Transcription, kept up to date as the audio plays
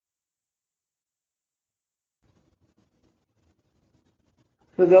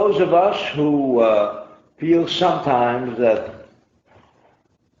For those of us who feel sometimes that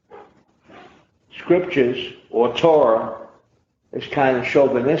scriptures or Torah is kind of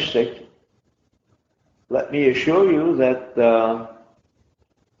chauvinistic, let me assure you that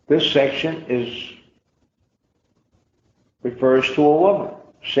this section refers to a woman,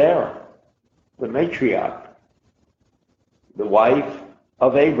 Sarah, the matriarch, the wife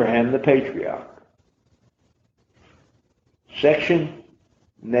of Abraham, the patriarch. Section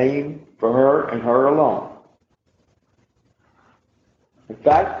named for her and her alone. In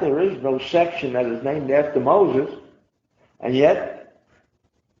fact, there is no section that is named after Moses, and yet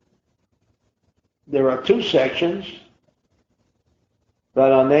there are two sections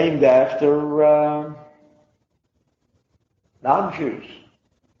that are named after non-Jews.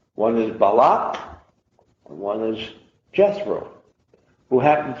 One is Balak, and one is Jethro, who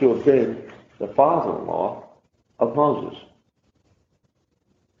happened to have been the father-in-law of Moses.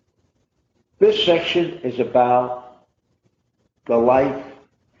 This section is about the life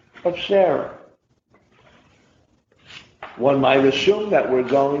of Sarah. One might assume that we're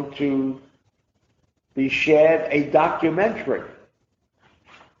going to be shared a documentary.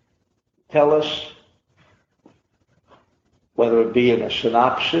 Tell us, whether it be in a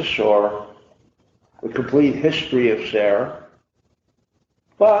synopsis or the complete history of Sarah.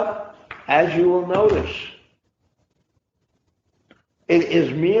 But, as you will notice, it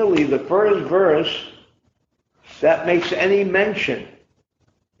is merely the first verse that makes any mention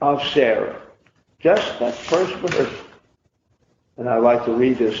of Sarah. Just that first verse. And I'd like to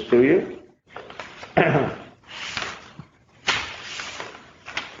read this to you.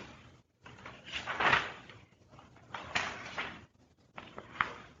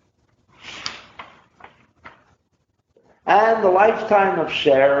 And the lifetime of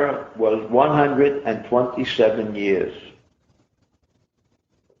Sarah was 127 years.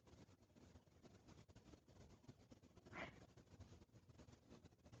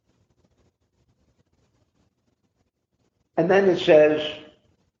 And then it says,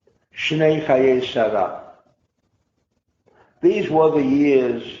 Shnei Chayei Sarah. These were the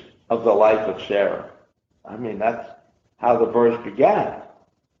years of the life of Sarah. I mean, that's how the verse began.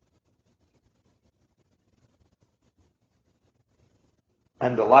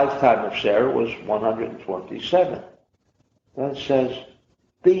 And the lifetime of Sarah was 127. Then it says,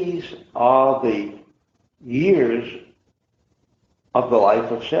 these are the years of the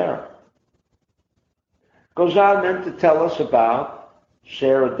life of Sarah. Goes on then to tell us about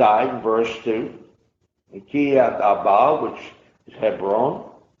Sarah died in verse 2, in Kiryat Arba, which is Hebron.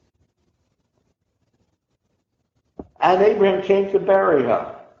 And Abraham came to bury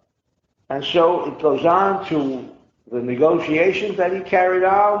her. And so it goes on to the negotiations that he carried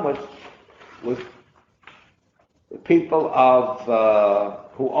on with the people of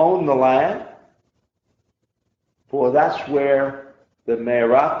who own the land, for that's where the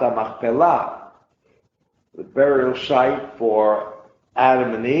Me'arat HaMachpelah, the burial site for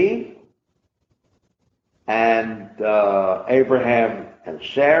Adam and Eve, and Abraham and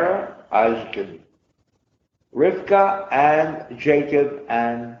Sarah, Isaac and Rivka, and Jacob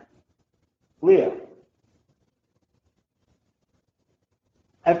and Leah.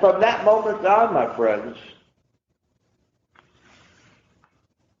 And from that moment on, my friends,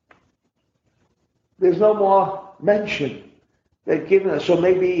 there's no more mention they've given us. So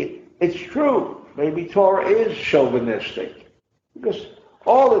maybe it's true. Maybe Torah is chauvinistic. Because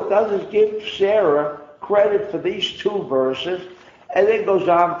all it does is give Sarah credit for these two verses, and then goes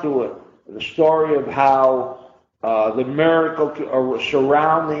on to the story of how the miracle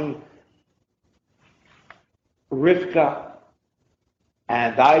surrounding Rivka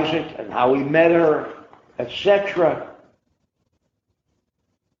and Isaac, and how he met her, etc.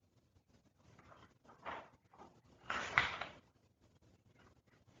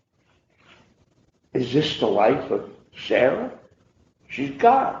 Is this the life of Sarah? She's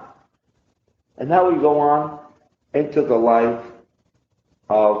God. And now we go on into the life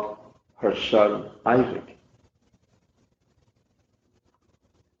of her son Isaac.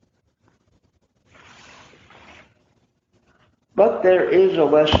 But there is a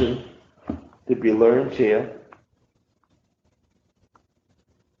lesson to be learned here.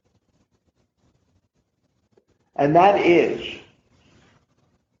 And that is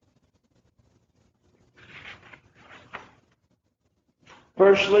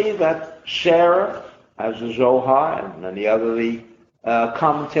firstly, that Sarah, as the Zohar and many other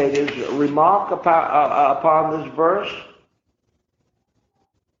commentators remark upon this verse,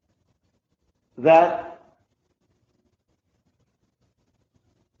 that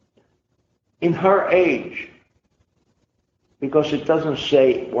in her age, because it doesn't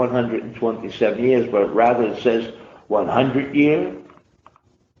say 127 years, but rather it says 100 year,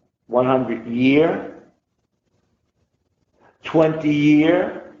 100 year, 20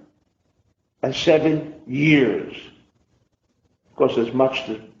 year, and 7 years. Of course, there's much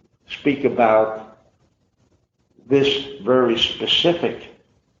to speak about this very specific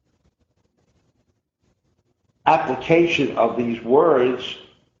application of these words.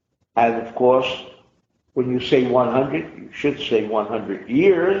 And of course, when you say 100, you should say 100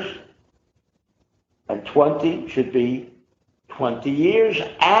 years, and 20 should be 20 years,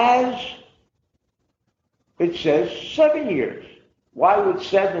 as it says 7 years. Why would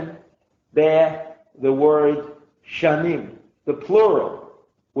 7 bear the word shanim, the plural,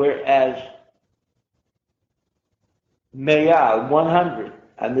 whereas meyal, 100,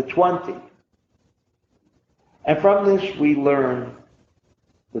 and the 20? And from this we learn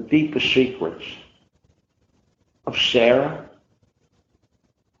the deepest secrets of Sarah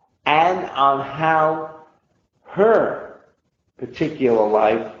and on how her particular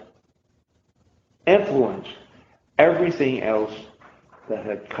life influenced everything else that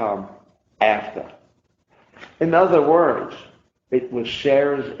had come after. In other words, it was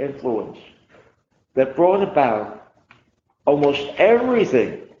Sarah's influence that brought about almost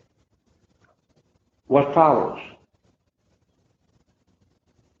everything what follows.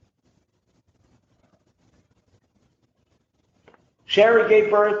 Sarah gave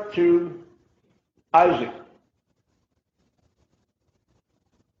birth to Isaac.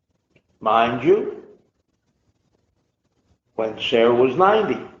 Mind you, when Sarah was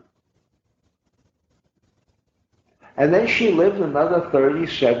 90. And then she lived another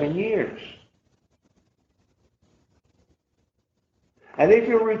 37 years. And if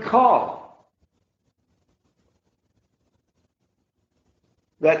you recall,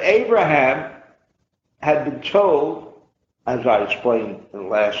 that Abraham had been told, as I explained in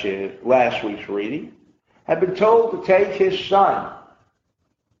last week's reading, had been told to take his son,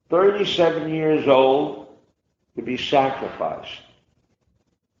 37 years old, to be sacrificed.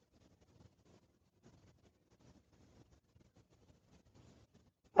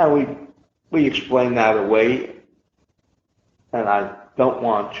 And we explained that away, and I don't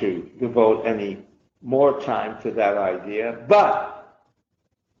want to devote any more time to that idea, but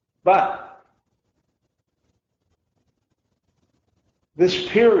this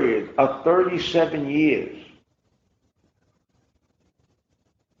period of 37 years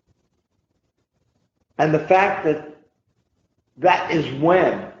and the fact that that is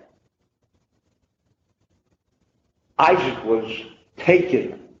when Isaac was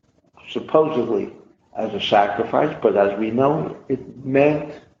taken supposedly as a sacrifice, but as we know, it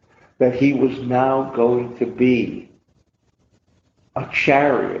meant that he was now going to be a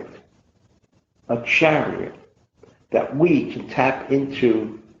chariot that we can tap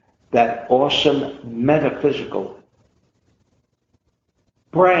into, that awesome metaphysical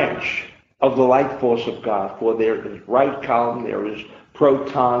branch of the light force of God. For there is right column, there is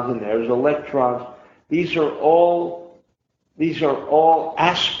protons, and there is electrons. These are all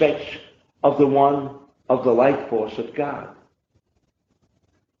aspects of the light force of God.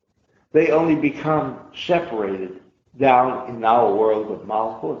 They only become separated down in our world of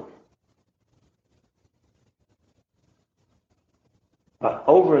Malchut. But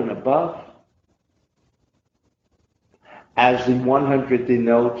over and above, as the 100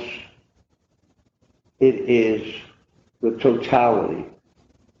 denotes, it is the totality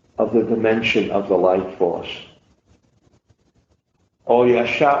of the dimension of the light force. O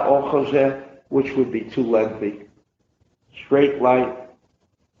Yasha O Chozeh, which would be too lengthy. Straight light,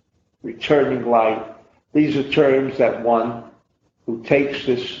 returning light. These are terms that one who takes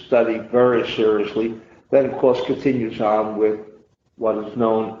this study very seriously, then of course continues on with what is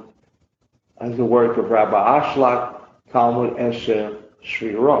known as the work of Rabbi Ashlag, Talmud Eser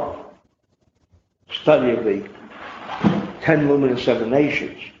Sfirot, study of the 10 luminous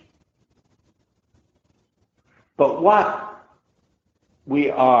emanations. But what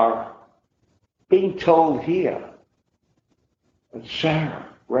we are being told here, that Sarah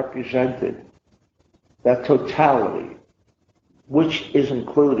represented that totality, which is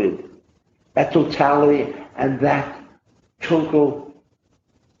included, that totality and that total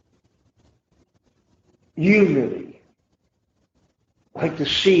unity, like the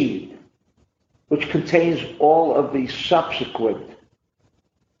seed, which contains all of the subsequent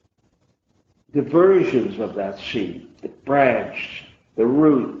diversions of that seed, the branch, the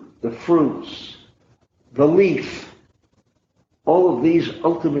root, the fruits, the leaf. All of these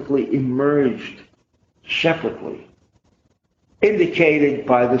ultimately emerged separately, indicated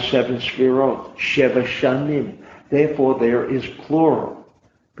by the 7 Sfirot, Sheva Shanim, Therefore, there is plural,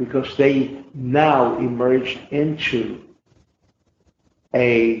 because they now emerged into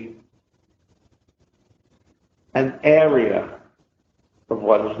an area of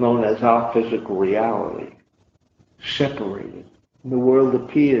what is known as our physical reality, separated. The world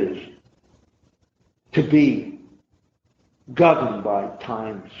appears to be governed by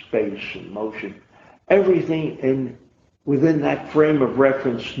time, space, and motion. Everything within that frame of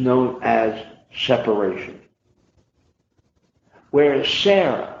reference known as separation. Whereas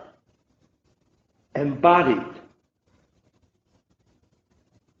Sarah embodied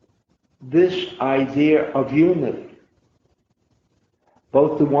this idea of unity.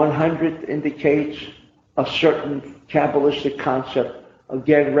 Both the 100 indicates a certain Kabbalistic concept,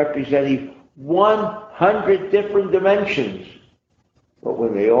 again representing 100 different dimensions. But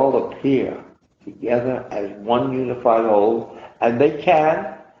when they all appear together as one unified whole, and they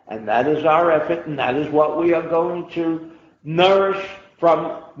can, and that is our effort, and that is what we are going to nourish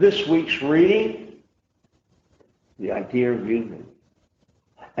from this week's reading, the idea of unity.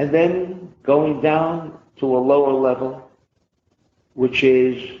 And then going down to a lower level, which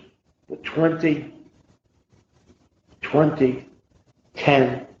is the 20,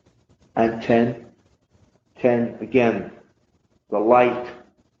 10, and 10. 10, again, the light,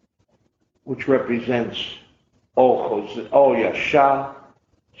 which represents Yasha,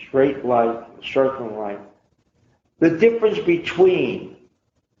 straight light, circling light. The difference between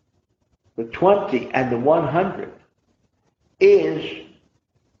the 20 and the 100 is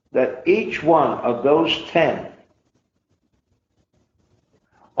that each one of those 10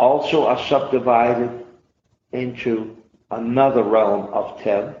 also are subdivided into another realm of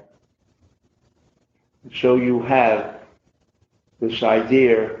 10. So you have this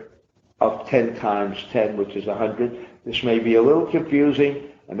idea of 10 times 10, which is 100. This may be a little confusing,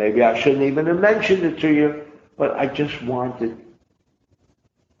 and maybe I shouldn't even have mentioned it to you, but I just wanted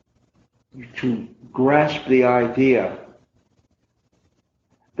you to grasp the idea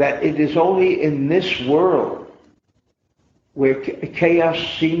that it is only in this world where chaos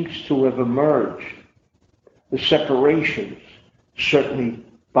seems to have emerged, the separations, certainly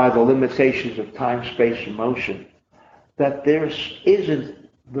by the limitations of time, space, and motion, that there isn't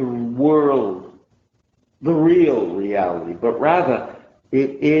the world, the real reality, but rather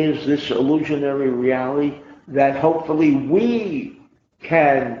it is this illusionary reality that hopefully we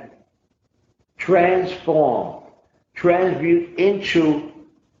can transform, transmute into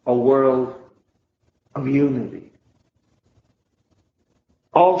a world of unity.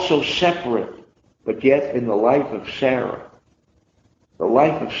 Also separate, but yet in the life of Sarah,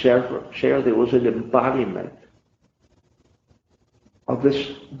 there was an embodiment of this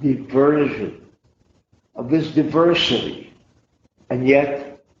diversion, of this diversity, and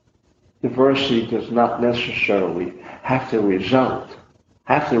yet diversity does not necessarily have to result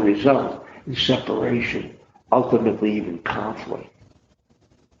in separation, ultimately even conflict.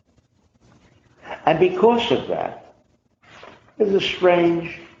 And because of that, there's a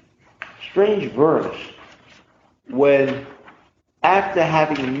strange verse when after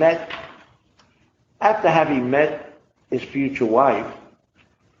having met his future wife,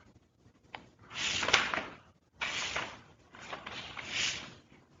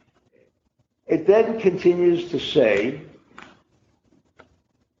 it then continues to say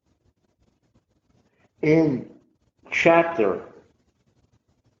in chapter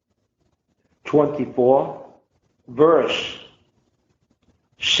 24, verse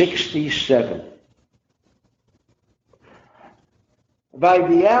 67.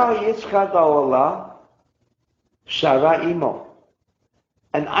 Vayvi'ah Yitzchak ha'olah Sarah imo.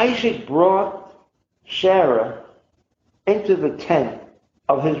 And Isaac brought Sarah into the tent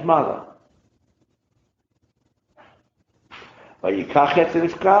of his mother. Vayikach et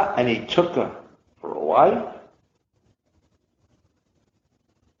Rivka, and he took her for a wife.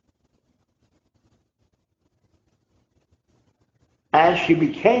 And she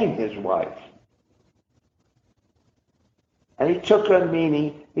became his wife. And he took her,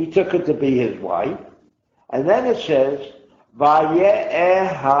 meaning he took her to be his wife. And then it says,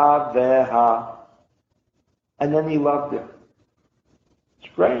 Vaye'ehaveha. And then he loved her.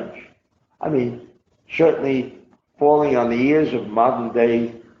 Strange. I mean, certainly falling on the ears of modern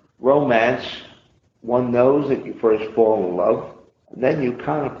day romance, one knows that you first fall in love, and then you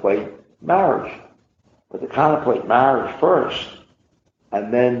contemplate marriage. But to contemplate marriage first,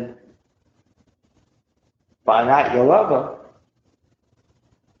 and then find out you love her,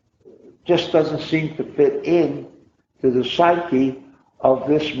 just doesn't seem to fit in to the psyche of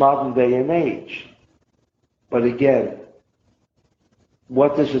this modern day and age. But again,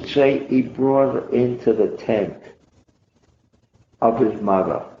 what does it say? He brought her into the tent. of his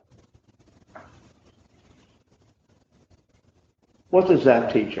mother. What does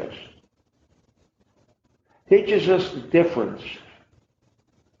that teach us? It teaches us the difference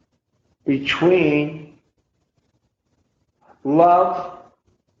between love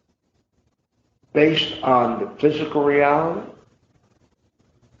based on the physical reality,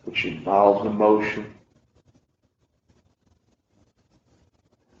 which involves emotion,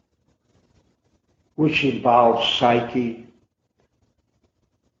 which involves psyche.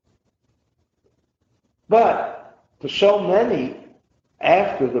 But for so many,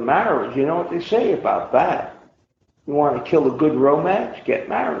 after the marriage, you know what they say about that? You want to kill a good romance? Get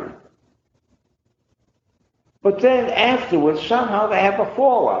married. But then afterwards, somehow they have a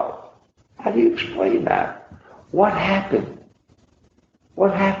fallout. How do you explain that? What happened?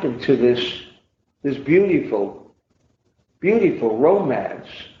 What happened to this beautiful, beautiful romance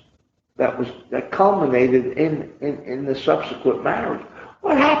that culminated in the subsequent marriage?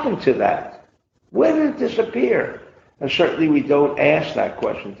 What happened to that? Where did it disappear? And certainly we don't ask that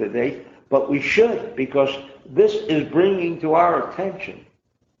question today, but we should, because this is bringing to our attention.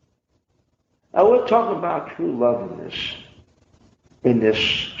 Now we're talking about true love in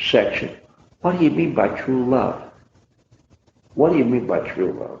this section. What do you mean by true love? What do you mean by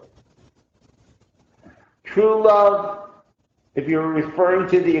true love? True love, if you're referring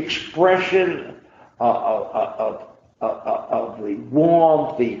to the expression of the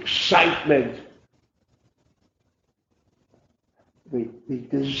warmth, the excitement, the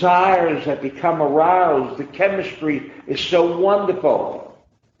desires that become aroused, the chemistry is so wonderful.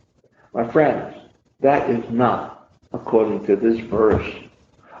 My friends, that is not, according to this verse,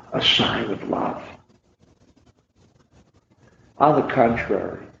 a sign of love. On the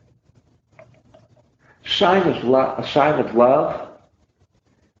contrary, a sign of love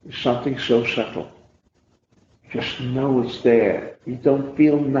is something so subtle. Just know it's there. You don't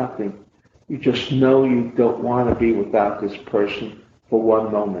feel nothing. You just know you don't want to be without this person for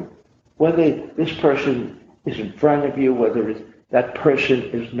one moment. Whether this person is in front of you, whether that person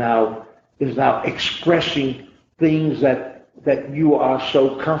is now expressing things that you are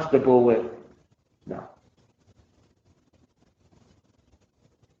so comfortable with. No.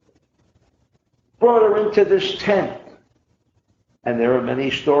 Brought her into this tent. And there are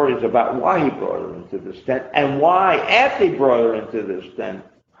many stories about why he brought her into this tent and why, after he brought her into this tent,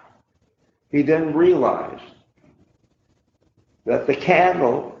 he then realized that the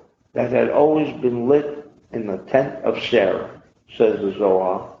candle that had always been lit in the tent of Sarah, says the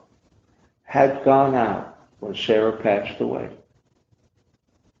Zohar, had gone out when Sarah passed away.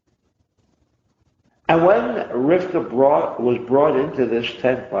 And when Rivka was brought into this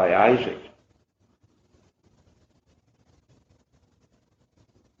tent by Isaac,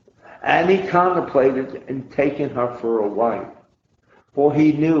 and he contemplated in taking her for a wife, for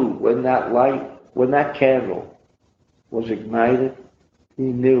he knew when that candle was ignited, he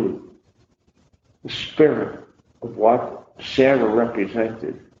knew the spirit of what Sarah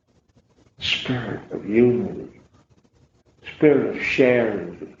represented, spirit of unity, spirit of sharing,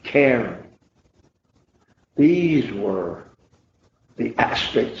 of caring. These were the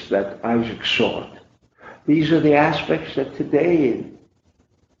aspects that Isaac sought. These are the aspects that today,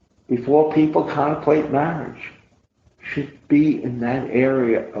 before people contemplate marriage, should be in that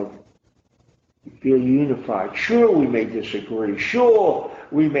area of feel unified. Sure, we may disagree. Sure,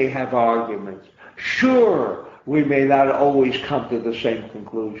 we may have arguments. Sure, we may not always come to the same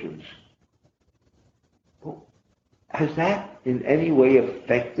conclusions. Has that in any way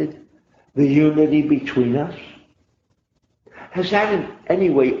affected the unity between us? Has that in any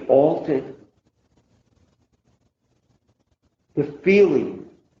way altered the feeling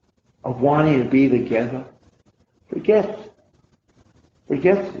of wanting to be together? Forget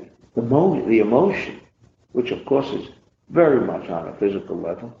the emotion, which of course is very much on a physical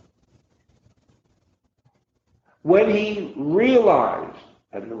level. When he realized,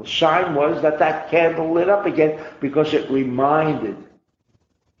 and the sign was that candle lit up again because it reminded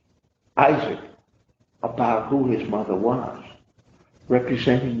Isaac about who his mother was,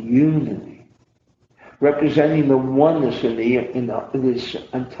 representing unity, representing the oneness in this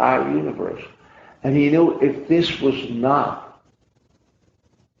entire universe. And he knew if this was not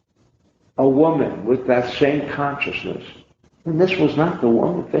a woman with that same consciousness, then this was not the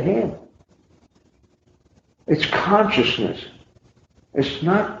woman for him. It's consciousness. It's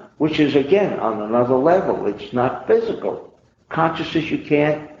not, which is again on another level. It's not physical. Consciousness, you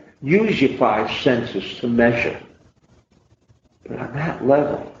can't use your five senses to measure. But on that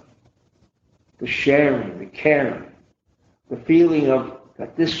level, the sharing, the caring, the feeling of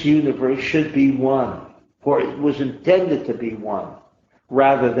that this universe should be one. For it was intended to be one,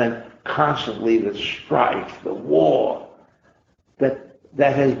 rather than constantly the strife, the war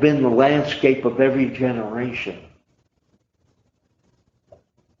that has been the landscape of every generation.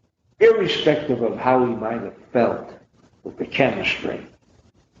 Irrespective of how he might have felt with the chemistry,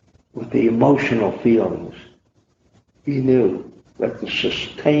 with the emotional feelings, he knew that to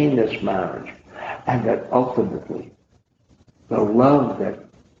sustain this marriage and that ultimately the love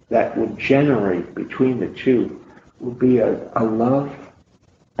that would generate between the two would be a love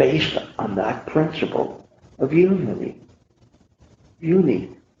based on that principle of unity.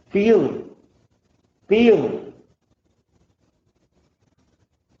 Unity, feeling,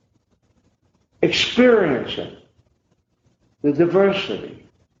 experiencing the diversity,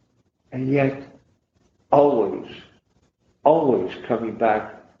 and yet always coming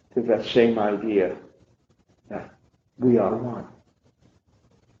back to that same idea that we are one.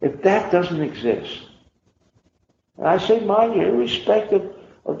 If that doesn't exist, and I say mind you, irrespective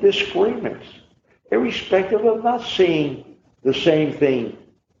of disagreements, irrespective of not seeing the same thing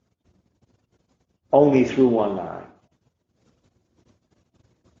only through one eye,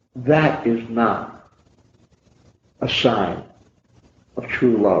 that is not a sign of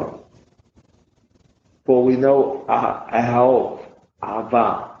true love. For we know Ahava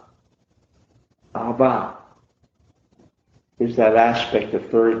is that aspect of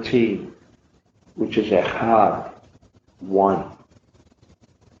 13, which is Echad, one.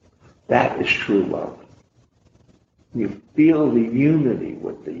 That is true love. You feel the unity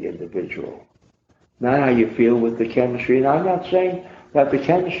with the individual, not how you feel with the chemistry. And I'm not saying that the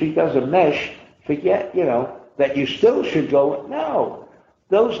chemistry doesn't mesh. Forget, that you still should go. No,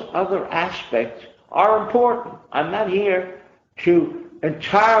 those other aspects are important. I'm not here to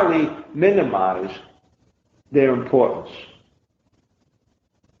entirely minimize their importance.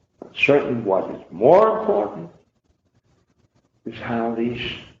 But certainly what is more important is how these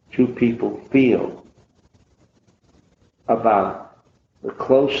two people feel about the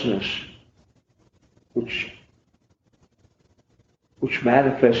closeness which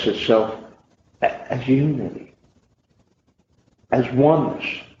manifests itself as unity, as oneness.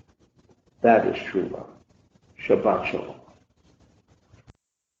 That is true love. Shabbat Shalom.